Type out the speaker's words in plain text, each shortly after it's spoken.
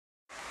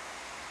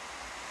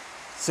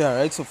So,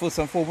 alright, so first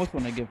and foremost,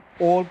 when I give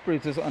all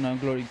praises, honor,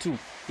 and glory to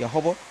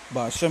Yahweh,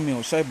 Ba'ashem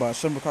Yahushai,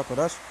 Ba'ashem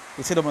B'Kakodash.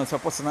 We say the man is a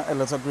person that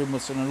elders are great,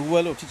 most and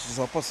well, or teaches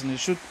us a person in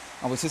truth,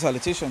 and we say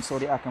salutations, so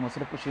the Akam, so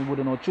the pushing word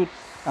in our truth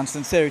and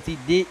sincerity,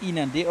 day in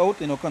and day out,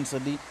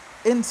 constantly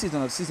in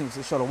season of season, we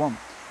say Shalom.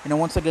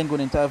 Once again,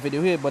 going entire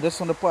video here, but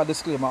just on the part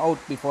disclaimer out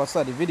before I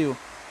start the video,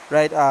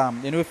 right?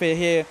 If you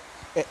hear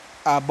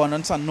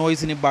abundance and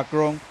noise in the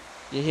background,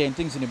 you're hearing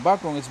things in the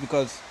background, it's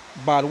because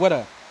bad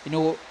weather.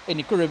 In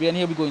the Caribbean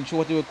here, we're going through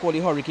what they would call the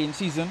hurricane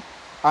season,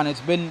 and it's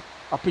been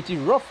a pretty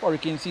rough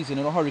hurricane season.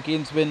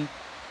 Hurricanes been,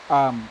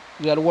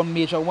 we had one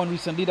major one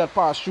recently that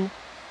passed through,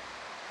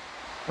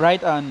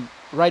 right? And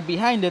right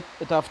behind it,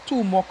 it have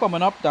two more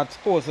coming up that's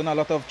causing a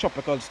lot of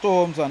tropical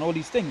storms and all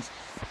these things.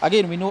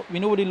 Again, we know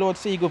the Lord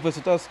say He go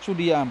visit us through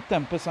the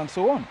tempest and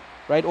so on,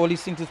 right? All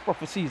these things is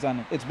prophecies,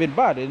 and it's been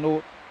bad.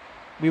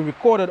 We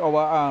recorded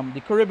our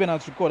the Caribbean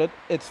has recorded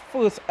its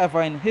first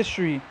ever in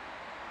history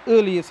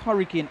earliest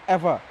hurricane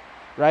ever,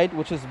 right,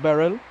 which is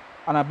Beryl,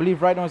 and I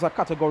believe right now it's a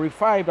category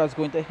 5 that's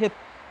going to hit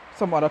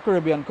some other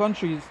Caribbean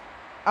countries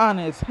and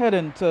it's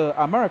heading to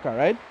America,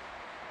 right?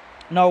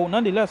 Now,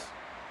 nonetheless,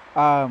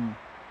 going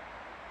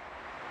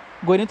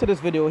into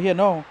this video here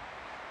now,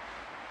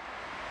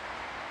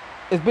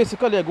 it's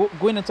basically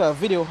going into a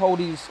video how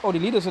the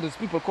leaders of these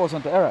people cause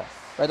into error,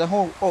 right, and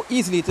how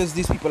easily it is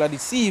these people are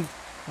deceived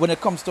when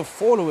it comes to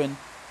following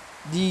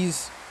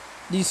these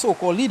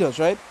so-called leaders,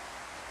 right?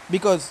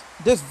 Because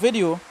this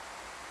video,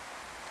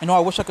 I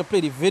wish I could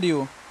play the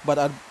video, but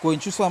I'm going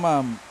through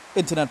some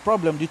internet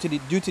problem due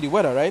to the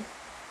weather, right?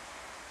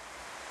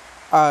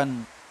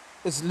 And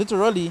it's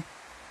literally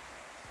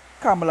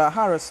Kamala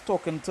Harris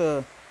talking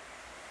to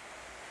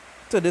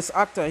this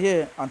actor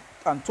here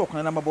and talking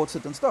to them about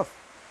certain stuff.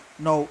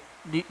 Now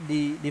the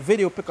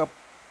video picked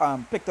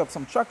up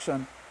some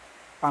traction,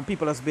 and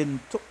people have been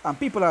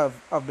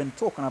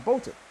talking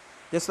about it.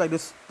 Just like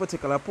this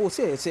particular post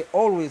here, it say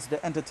always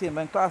the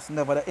entertainment class,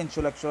 never the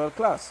intellectual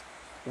class.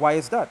 Why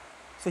is that?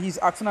 So he's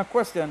asking a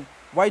question: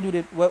 why do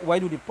the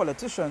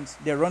politicians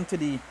they run to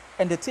the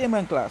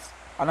entertainment class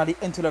and not the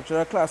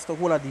intellectual class to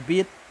hold a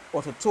debate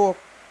or to talk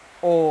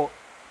or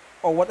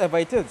whatever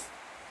it is,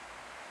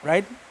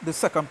 right? The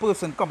second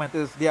person comment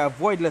is they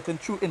avoid letting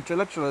true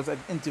intellectuals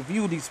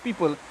interview these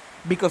people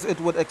because it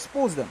would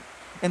expose them.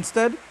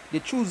 Instead, they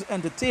choose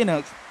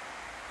entertainers,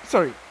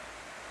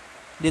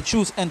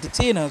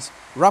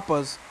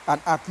 rappers,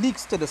 and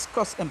athletes to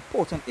discuss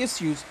important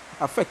issues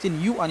affecting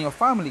you and your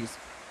families.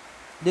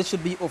 They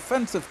should be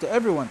offensive to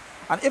everyone.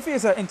 And if he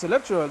is an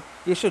intellectual,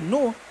 they should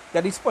know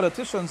that these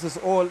politicians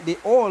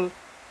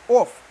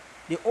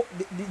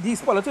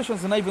these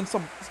politicians are not even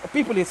some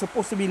people they're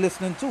supposed to be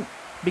listening to,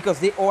 because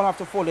they all have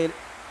to follow.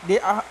 They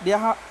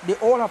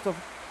all have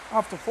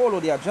to follow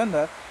the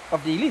agenda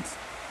of the elites.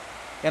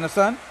 You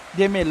understand?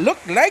 They may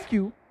look like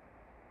you,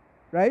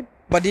 right?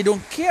 But they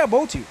don't care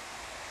about you.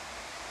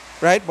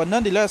 Right, but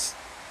nonetheless,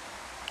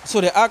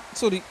 so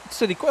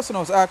the question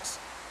was asked,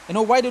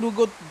 why do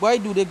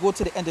they go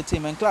to the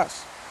entertainment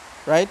class,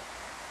 right?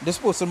 This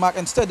person mark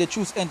instead they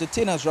choose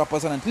entertainers,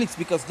 rappers, and athletes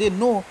because they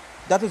know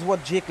that is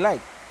what Jake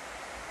liked.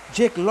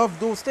 Jake loved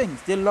those things.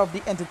 They love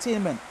the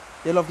entertainment.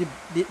 They love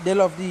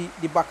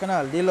the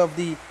bacchanal. They love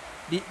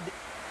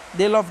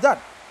that.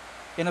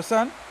 You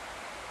understand?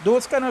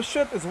 Those kind of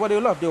shit is what they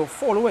love. They will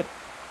follow it.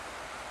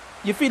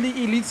 You feel the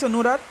elites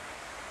know that?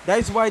 That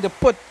is why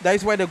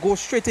they go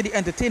straight to the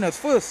entertainers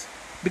first,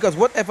 because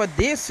whatever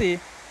they say,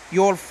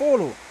 you all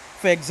follow.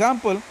 For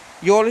example,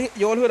 you all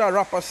heard a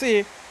rapper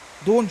say,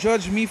 "Don't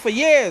judge me for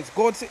years."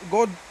 God say,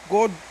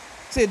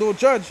 "Don't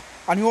judge,"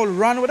 and you all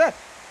ran with that.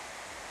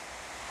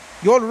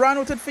 You all ran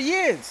with it for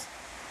years.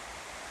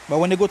 But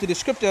when they go to the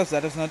scriptures,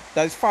 that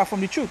is far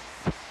from the truth.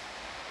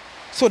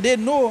 So they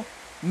know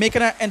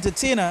making an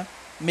entertainer,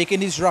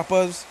 making these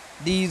rappers,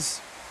 these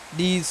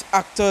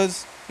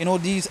actors,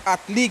 these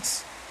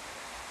athletes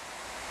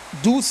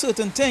do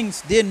certain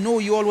things, they know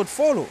you all would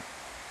follow.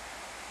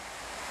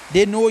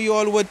 They know you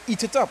all would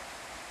eat it up,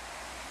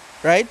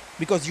 right?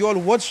 Because you all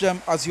watch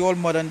them as your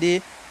modern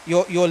day,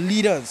 your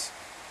leaders.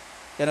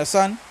 You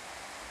understand?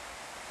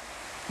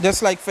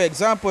 Just like, for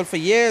example, for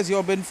years you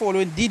all been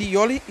following Diddy. You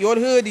all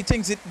heard the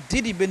things that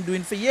Diddy been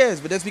doing for years,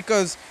 but that's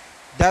because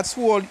that's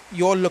who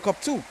you all look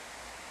up to. You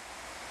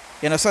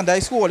understand?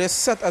 That's who all is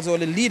set as all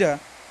the leader.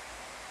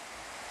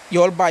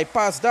 You all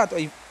bypass that, or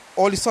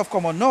all this stuff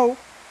come on now,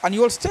 and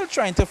you're still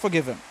trying to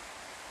forgive him.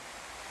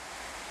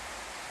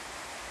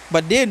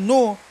 But they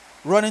know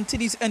running to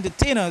these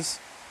entertainers,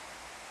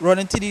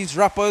 running to these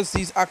rappers,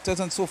 these actors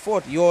and so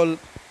forth, you all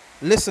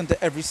listen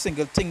to every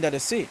single thing that they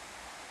say.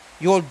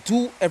 You all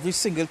do every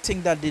single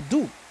thing that they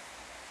do.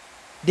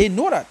 They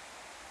know that.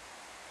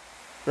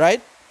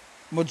 Right?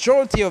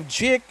 Majority of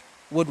Jake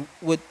would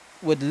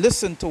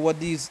listen to what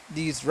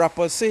these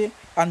rappers say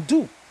and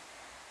do.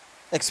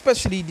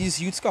 Especially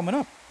these youths coming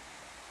up.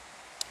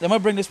 Let me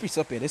bring this piece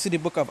up here. This is the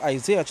book of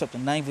Isaiah chapter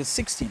 9 verse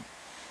 16.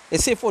 It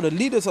says, "For the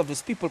leaders of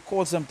this people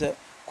cause them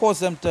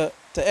to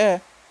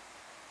err,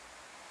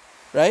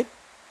 right?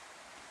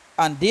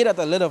 And they that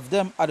are led of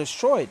them are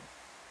destroyed.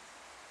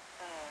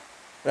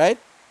 right?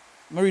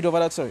 Let me read over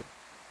that, sorry.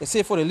 It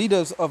say, for the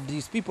leaders of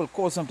these people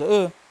cause them to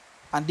err,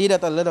 and they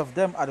that are led of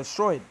them are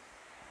destroyed,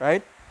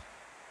 right?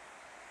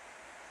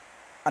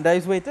 And that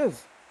is where it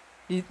is.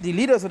 The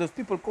leaders of those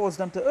people cause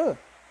them to err,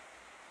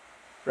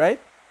 right?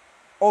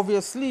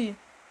 Obviously,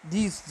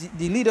 the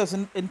leaders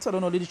in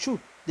telling only the truth.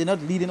 They're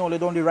not leading all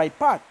down the right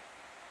path.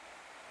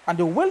 And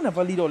they will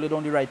never lead all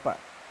down the right path.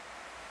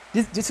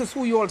 This is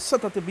who you all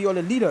set up to be all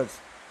the leaders.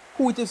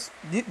 Who it is,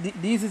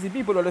 these is the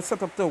people that are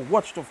set up to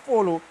watch, to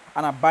follow,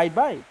 and abide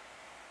by.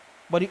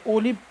 But the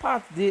only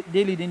path they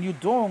leading you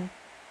down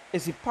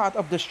is the path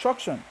of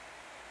destruction.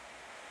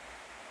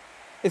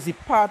 Is the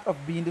path of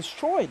being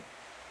destroyed.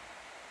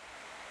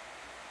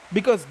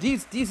 Because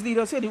these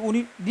leaders here,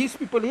 these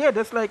people here,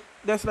 that's like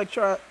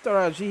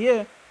Taraji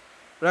here,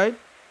 right?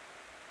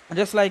 And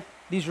just like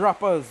these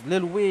rappers,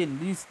 Lil Wayne,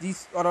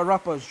 these other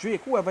rappers,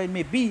 Drake, whoever it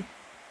may be,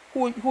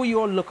 who you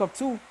all look up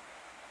to,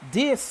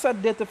 they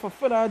set there to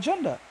fulfill our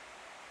agenda.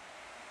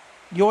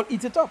 You all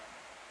eat it up.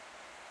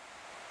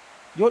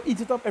 You all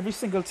eat it up every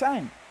single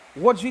time.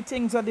 What the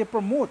things that they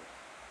promote?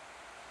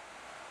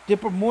 They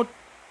promote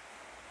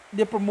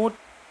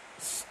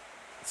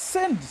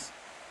sins.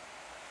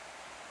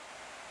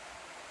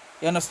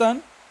 You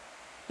understand?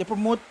 They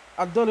promote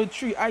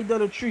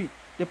idolatry.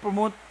 They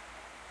promote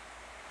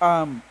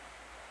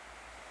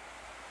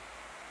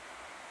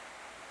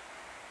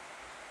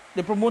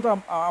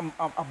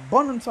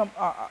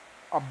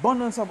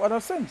abundance of other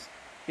sins.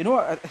 You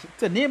know,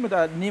 to name it,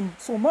 I name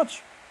so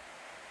much.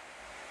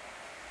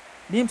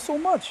 Name so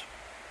much.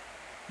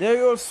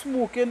 They're all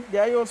smoking.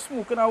 I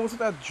was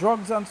at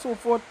drugs and so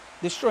forth,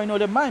 destroying all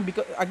their mind.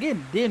 Because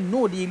again, they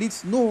know, the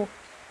elites know,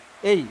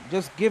 hey,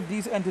 just give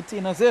these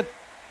entertainers it,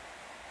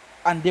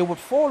 and they would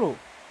follow.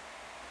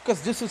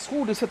 Because this is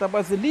who they set up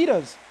as the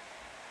leaders.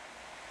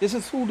 This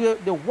is who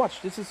they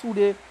watch. This is who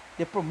they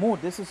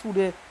promote. This is who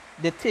they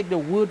take the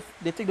word.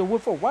 They take the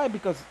word for. Why?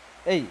 Because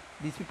hey,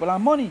 these people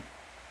have money.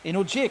 You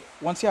know, Jake.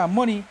 Once you have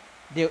money,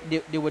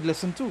 they would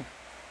listen to.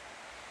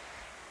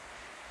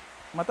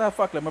 Matter of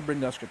fact, let me bring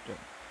that scripture.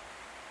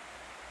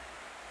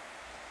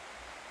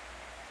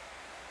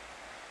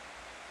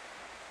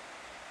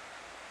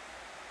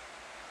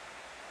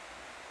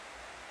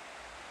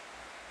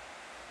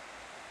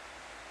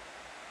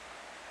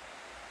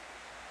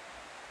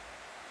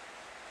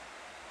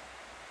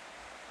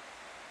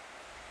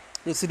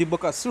 This is the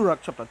book of Sirach,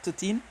 chapter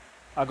 13.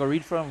 I go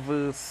read from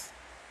verse.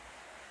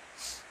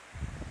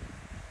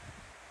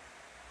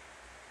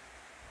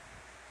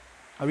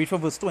 I read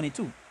from verse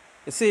 22.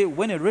 It says,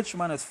 when a rich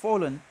man has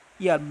fallen,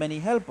 he had many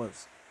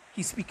helpers.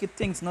 He speaketh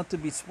things not to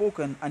be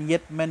spoken, and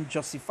yet men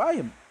justify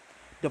him.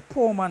 The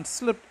poor man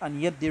slipped,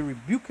 and yet they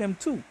rebuke him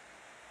too.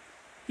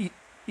 He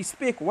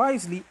spake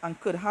wisely, and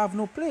could have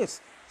no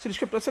place. So the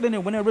scripture said,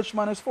 when a rich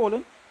man has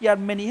fallen, he had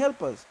many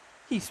helpers.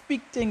 He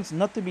speak things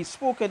not to be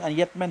spoken, and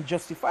yet men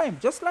justify him.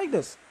 Just like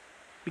this.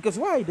 Because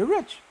why? They're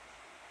rich.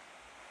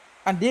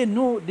 And they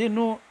know,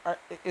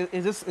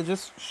 it's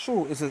just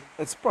show,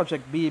 it's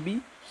Project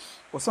Baby,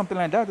 or something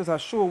like that. It's a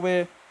show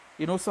where,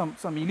 you know, some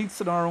elites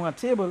sit around a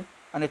table,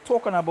 and they're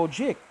talking about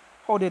Jake.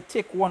 How they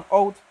take one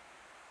out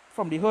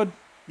from the hood,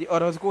 the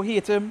others go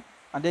hate him,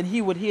 and then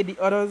he would hate the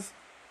others.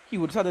 He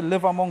would try to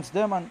live amongst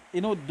them, and,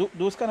 you know,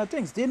 those kind of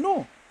things. They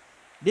know.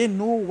 They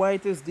know why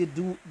it is they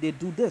do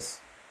this.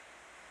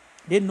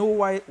 They know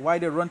why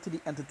they run to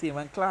the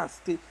entertainment class,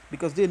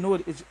 because they know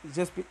it's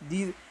just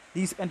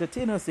these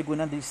entertainers, they're going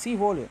to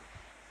deceive all you,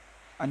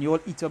 and you all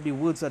eat up the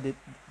words that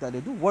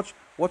they do. Watch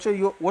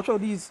how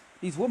these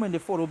women, they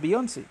follow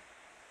Beyonce.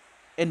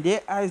 In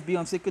their eyes,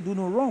 Beyonce could do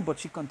no wrong, but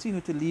she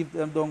continued to lead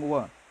them down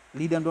what?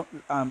 Lead them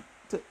down,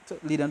 to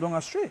lead them down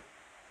astray.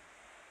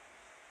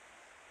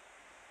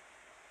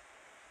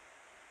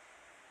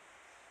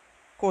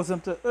 Cause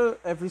them to err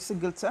every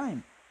single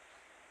time.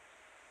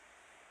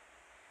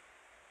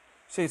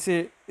 So it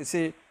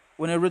say,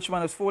 when a rich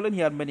man has fallen, he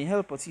had many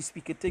helpers. He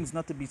speaketh things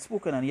not to be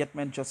spoken, and yet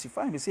men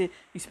justify him. He say,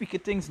 he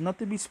speaketh things not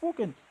to be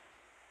spoken,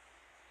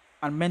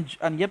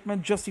 and yet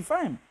men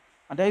justify him.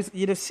 And that is,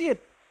 you just see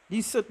it.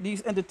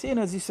 These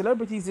entertainers, these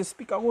celebrities, they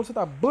speak a whole set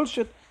of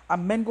bullshit,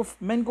 and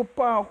men go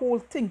par a whole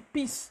thing,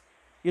 peace,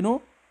 you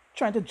know,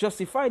 trying to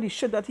justify the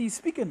shit that he's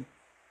speaking,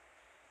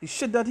 the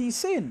shit that he's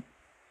saying.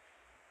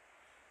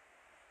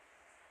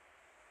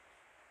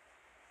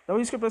 The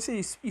Holy Scripture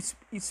says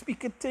he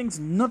speaketh things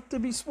not to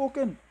be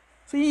spoken.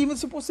 So he even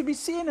supposed to be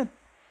saying it.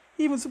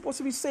 He even supposed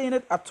to be saying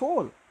it at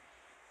all.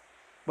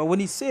 But when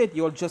he say it,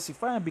 you'll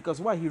justify him, because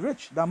why? He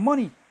rich. That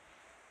money.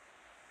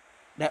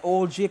 That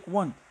old Jake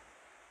want.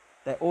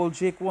 That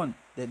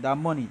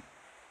money.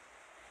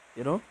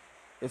 You know?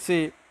 They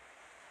say,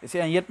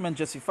 and yet men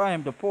justify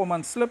him. The poor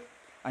man slipped,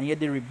 and yet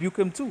they rebuke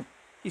him too.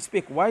 He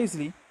spake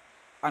wisely,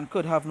 and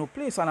could have no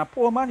place. And a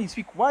poor man, he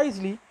speak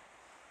wisely,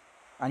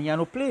 and he had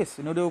no place.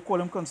 You know, they will call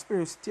him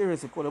conspiracy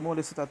theorists. They call him all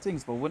these sort of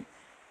things. But when,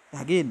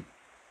 again,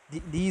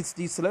 these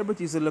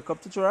celebrities, they look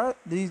up to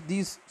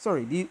these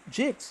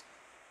Jakes.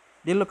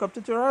 They look up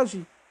to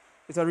Taraji.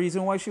 It's a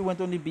reason why she went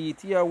on the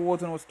BET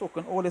Awards and was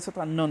talking all this sort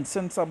of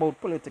nonsense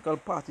about political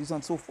parties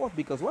and so forth.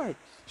 Because why?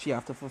 She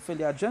have to fulfill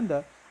the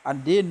agenda,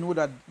 and they know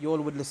that you all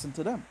would listen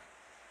to them.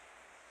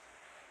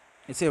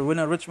 They say, when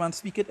a rich man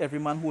speaketh, every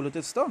man holdeth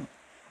his tongue.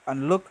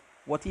 And look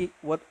what he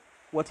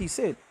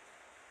said.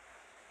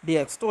 They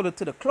extol it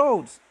to the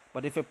clouds,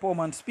 but if a poor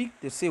man speak,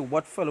 they say,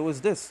 what fellow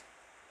is this?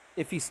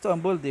 If he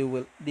stumble, they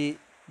will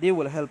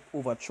help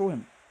overthrow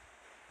him.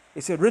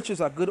 They say, riches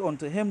are good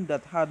unto him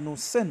that had no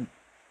sin,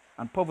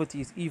 and poverty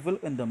is evil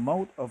in the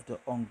mouth of the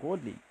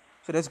ungodly.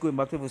 So that's going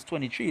back to verse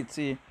 23.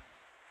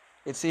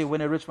 It say,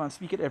 when a rich man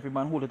speaketh, every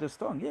man holdeth his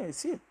tongue. Yeah, I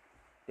see it.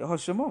 They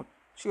hush him out.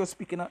 She was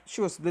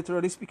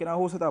literally speaking a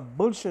whole set of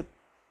bullshit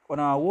on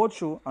our award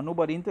show, and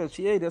nobody until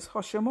she, hey, just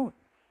hush him out.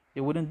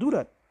 They wouldn't do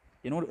that.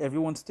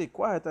 Everyone stay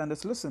quiet and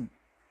just listen.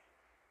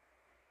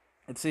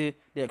 It say,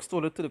 they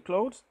extol it to the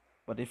clouds,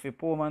 but if a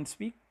poor man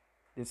speak,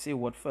 they say,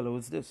 what fellow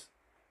is this?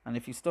 And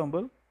if he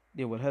stumble,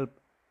 they will help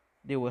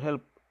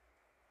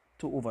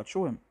to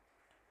overthrow him.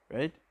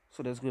 Right?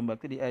 So that's going back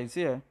to the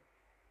Isaiah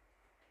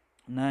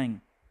 9.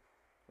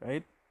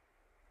 Right?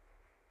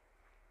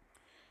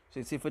 So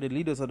it say, for the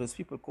leaders of those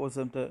people cause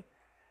them to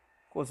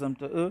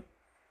err,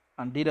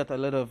 and they that are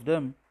led of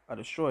them are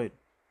destroyed.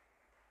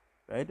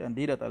 Right? And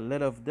they that are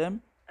led of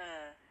them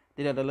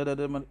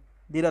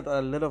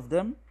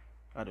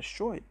are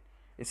destroyed.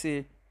 It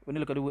say, when you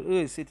look at the word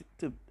err, it say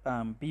to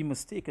be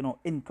mistaken or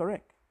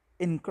incorrect.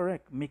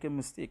 Incorrect, make a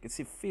mistake. It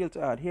say fail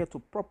to adhere to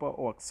proper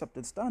or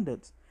accepted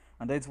standards.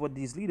 And that's what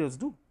these leaders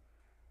do.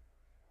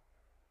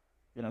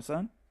 You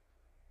understand?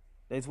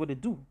 That is what they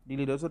do. The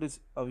leaders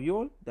of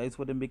y'all, that is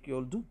what they make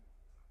y'all do.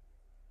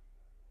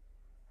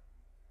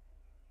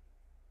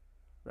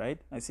 Right?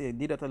 I say,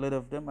 they that are led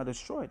of them are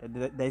destroyed.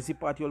 That is the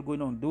part y'all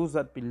going on. Those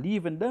that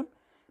believe in them,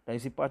 that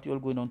is the part y'all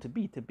going on to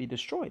be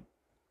destroyed.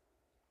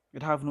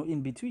 It have no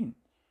in between.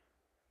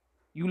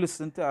 You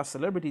listen to a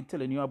celebrity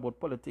telling you about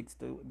politics,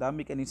 that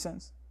make any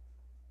sense?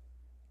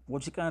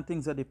 What kind of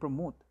things that they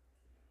promote?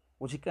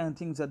 What kind of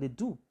things that they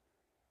do?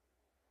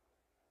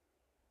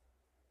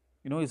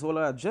 It's all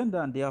an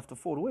agenda, and they have to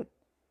follow it.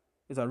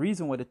 There's a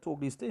reason why they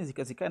talk these things,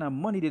 because the kind of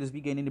money they just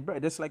be getting in the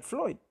bread. That's like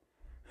Floyd.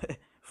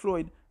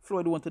 Floyd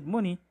wanted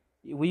money.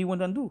 What he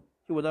went and do?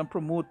 He went and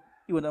promote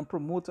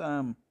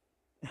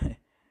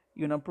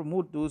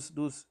those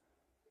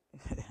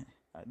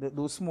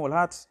those small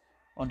huts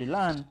on the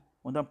land,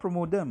 went and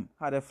promote them,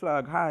 had a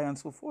flag high and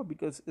so forth,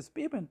 because it's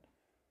payment.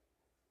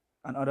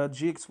 And other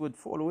jakes would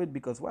follow it,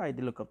 because why?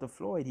 They look up to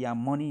Floyd. He had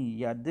money,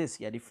 he had this,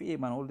 he had the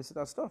fame and all this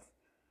other stuff.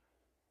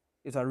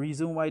 It's a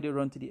reason why they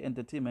run to the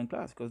entertainment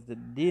class, because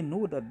they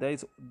know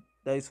that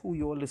is who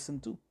you all listen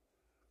to.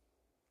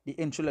 The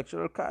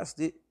intellectual class,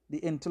 they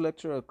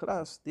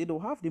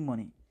don't have the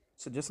money.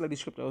 So just like the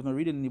scripture I was not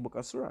reading in the book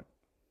of Sirach,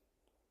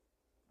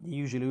 they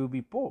usually will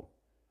be poor.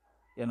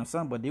 You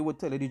understand? But they would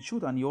tell you the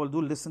truth, and you all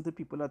do listen to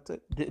people that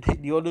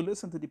you all do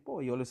listen to the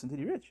poor, you all listen to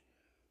the rich.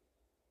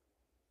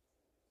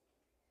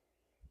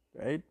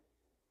 Right?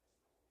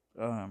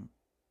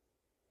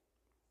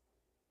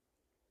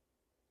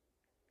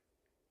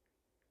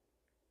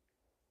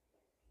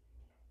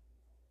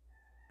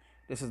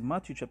 This is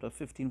Matthew chapter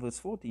 15, verse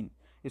 14.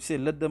 It says,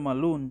 let them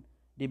alone,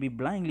 they be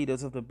blind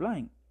leaders of the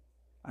blind.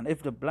 And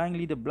if the blind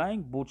lead the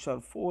blind, both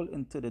shall fall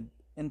into the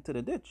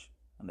ditch.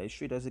 And as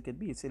straight as it could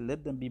be, it says,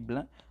 let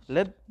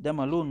them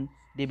alone,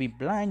 they be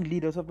blind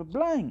leaders of the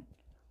blind.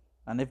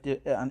 And if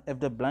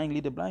the blind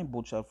lead the blind,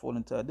 both shall fall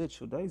into a ditch.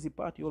 So that is the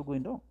part you all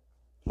going down.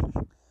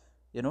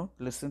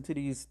 Listen to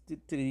these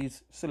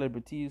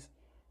celebrities.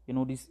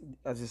 These,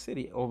 as I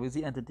said, always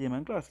the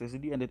entertainment class.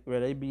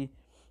 Whether it be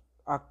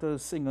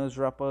actors, singers,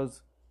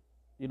 rappers,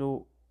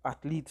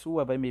 athletes,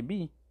 whoever it may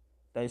be,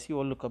 that is who you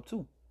all look up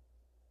to,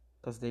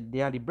 because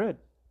they are the bread.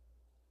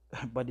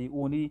 But the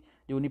only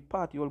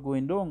part you all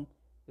going down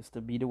is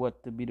to be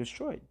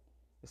destroyed,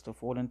 is to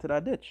fall into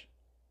that ditch,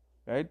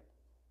 right?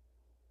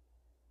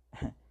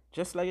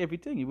 Just like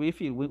everything, we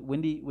feel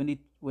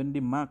when the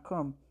mark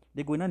come,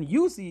 they're going and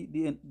use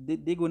the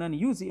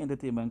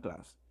entertainment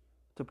class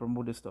to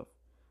promote this stuff.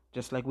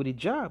 Just like with the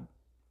job,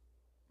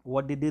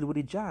 what they did with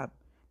the job,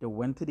 they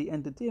went to the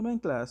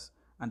entertainment class,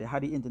 and they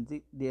had the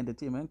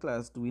entertainment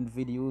class doing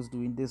videos,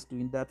 doing this,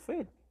 doing that for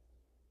it.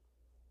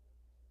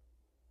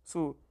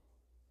 So,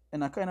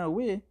 in a kind of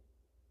way,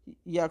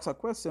 he asks a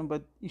question,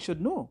 but he should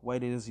know why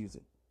they just use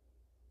it,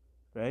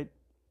 right?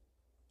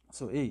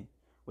 So,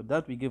 with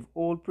that, we give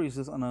all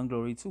praises, honor, and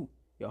glory to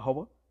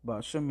Yahweh,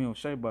 Ba'ashem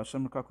Yoshai,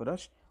 Ba'ashem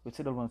Kakodash. We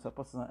say that once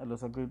apostles and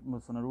elders are great,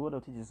 most on the road,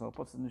 our teachers are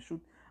apostles in the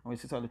truth, and we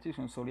say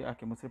salutations, solely, I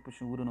can say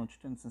pushing wood on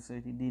truth and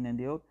sincerity, day in and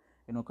day out,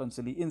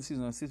 constantly in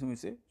season and season, we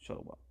say,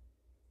 Shalom.